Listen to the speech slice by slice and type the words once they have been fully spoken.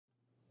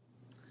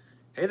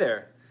Hey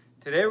there!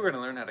 Today we're going to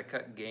learn how to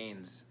cut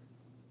gains.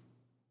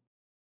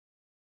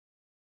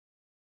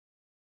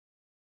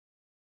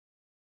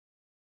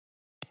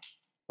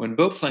 When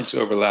boat planks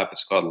overlap,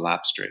 it's called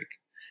lapstrake.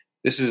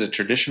 This is a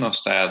traditional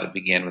style that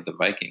began with the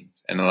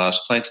Vikings and allows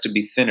planks to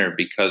be thinner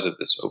because of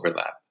this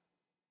overlap.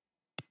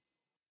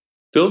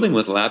 Building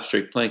with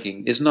lapstrake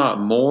planking is not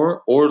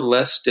more or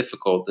less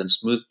difficult than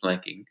smooth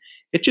planking.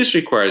 It just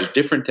requires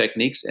different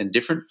techniques and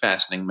different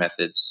fastening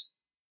methods.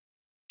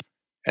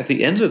 At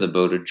the ends of the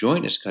boat, a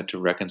joint is cut to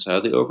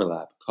reconcile the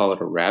overlap. Call it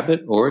a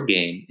rabbet or a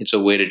gain. It's a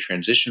way to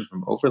transition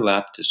from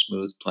overlap to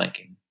smooth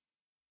planking.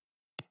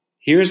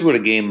 Here's what a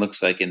gain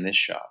looks like in this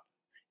shop.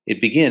 It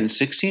begins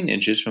 16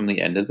 inches from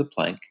the end of the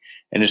plank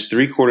and is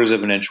 3/4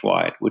 of an inch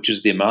wide, which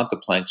is the amount the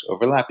planks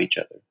overlap each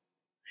other.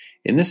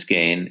 In this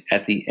gain,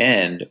 at the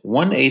end,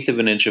 1/8 of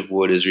an inch of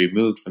wood is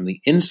removed from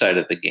the inside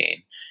of the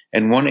gain,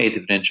 and 1/8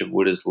 of an inch of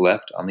wood is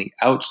left on the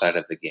outside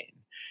of the gain.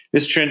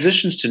 This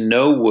transitions to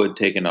no wood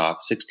taken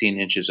off 16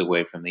 inches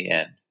away from the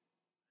end.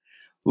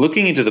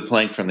 Looking into the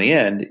plank from the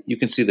end, you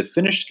can see the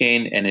finished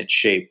gain and its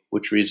shape,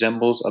 which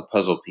resembles a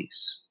puzzle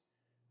piece.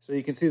 So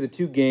you can see the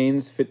two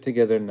gains fit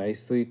together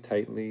nicely,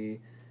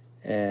 tightly,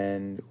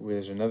 and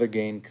there's another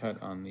gain cut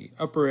on the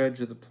upper edge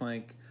of the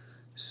plank.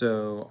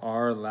 So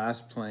our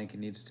last plank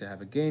needs to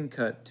have a gain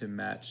cut to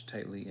match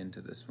tightly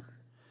into this one.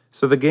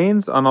 So the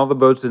gains on all the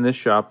boats in this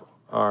shop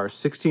are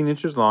 16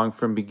 inches long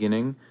from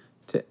beginning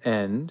to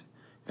end,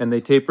 and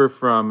they taper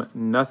from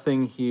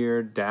nothing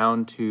here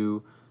down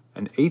to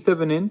 1/8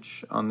 of an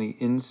inch on the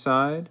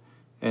inside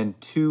and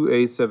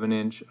 2/8 of an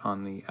inch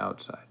on the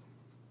outside.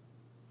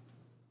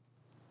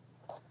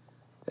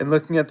 And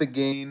looking at the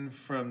gain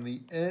from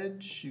the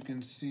edge, you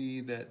can see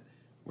that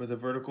where the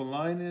vertical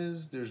line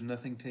is, there's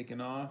nothing taken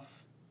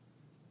off,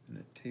 and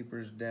it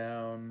tapers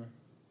down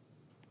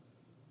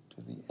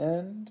to the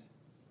end.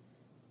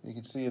 You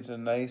can see it's a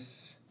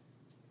nice,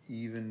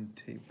 even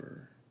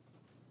taper.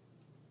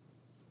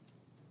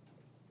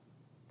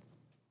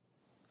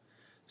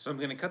 So I'm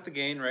going to cut the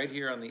gain right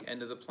here on the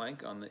end of the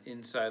plank on the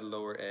inside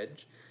lower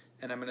edge.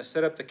 And I'm going to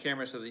set up the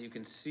camera so that you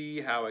can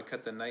see how I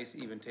cut the nice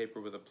even taper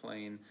with a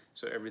plane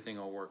so everything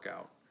will work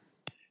out.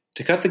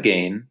 To cut the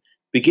gain,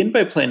 begin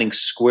by planing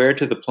square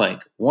to the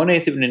plank,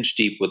 1/8 of an inch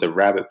deep with a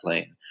rabbet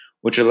plane,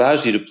 which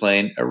allows you to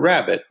plane a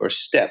rabbet or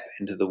step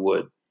into the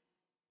wood.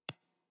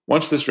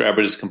 Once this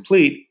rabbet is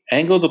complete,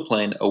 angle the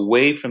plane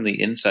away from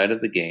the inside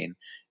of the gain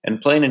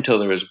and plane until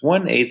there is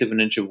 1/8 of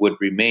an inch of wood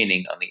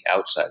remaining on the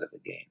outside of the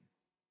gain.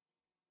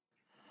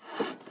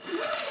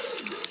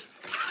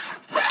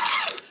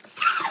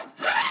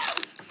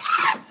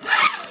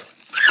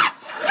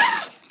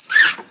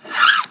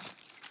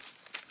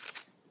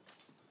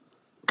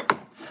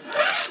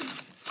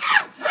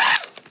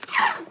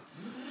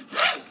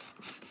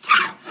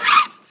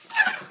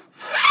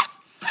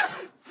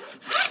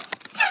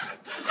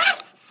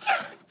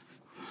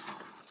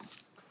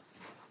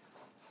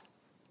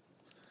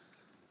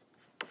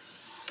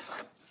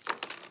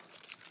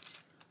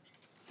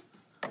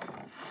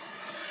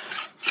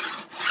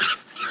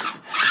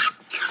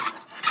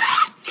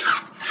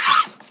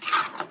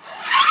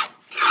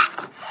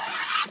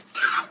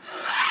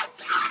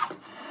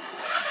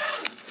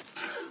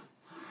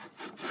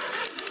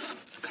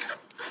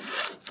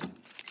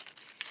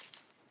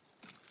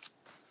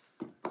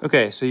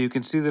 Okay, so you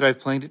can see that I've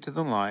planed it to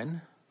the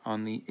line.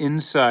 On the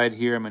inside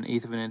here, I'm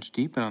 1/8 of an inch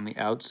deep, and on the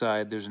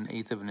outside, there's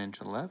 1/8 of an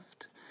inch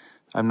left.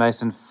 I'm nice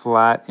and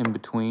flat in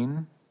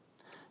between.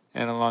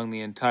 And along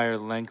the entire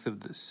length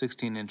of the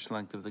 16-inch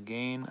length of the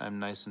gain, I'm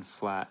nice and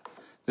flat.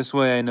 This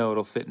way I know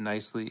it'll fit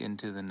nicely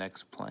into the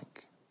next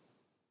plank.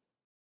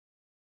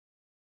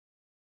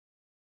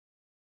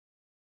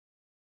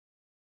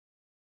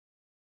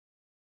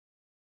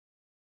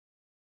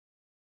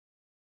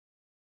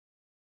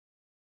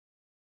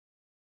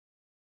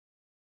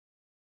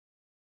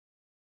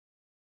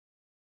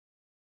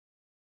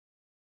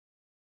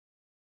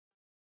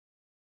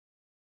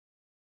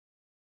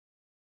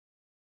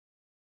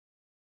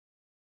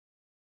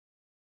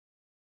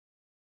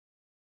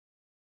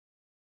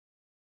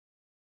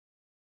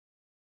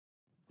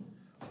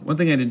 One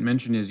thing I didn't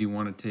mention is you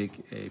want to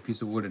take a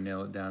piece of wood and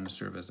nail it down to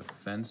serve as a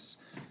fence.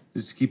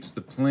 This keeps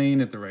the plane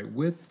at the right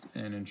width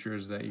and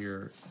ensures that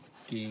your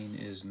gain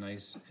is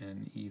nice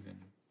and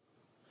even.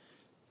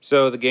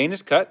 So the gain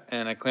is cut,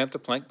 and I clamped the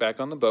plank back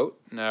on the boat.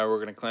 Now we're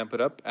going to clamp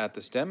it up at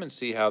the stem and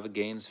see how the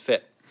gains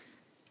fit.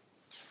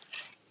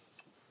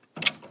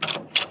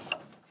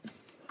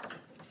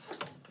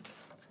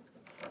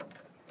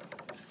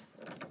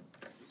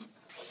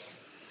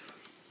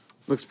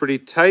 Looks pretty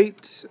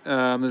tight.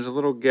 There's a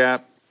little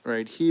gap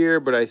right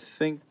here, but I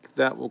think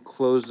that will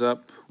close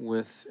up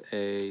with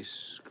a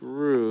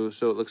screw,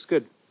 so it looks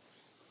good.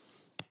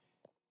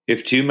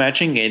 If two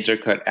matching gains are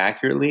cut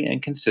accurately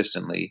and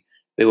consistently,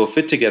 they will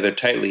fit together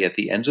tightly at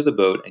the ends of the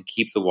boat and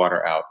keep the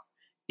water out.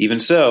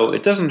 Even so,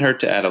 it doesn't hurt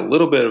to add a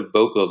little bit of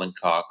boat building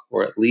caulk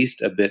or at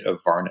least a bit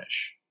of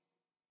varnish.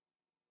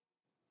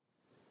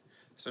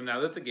 So now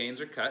that the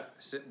gains are cut,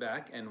 sit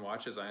back and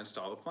watch as I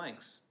install the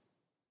planks.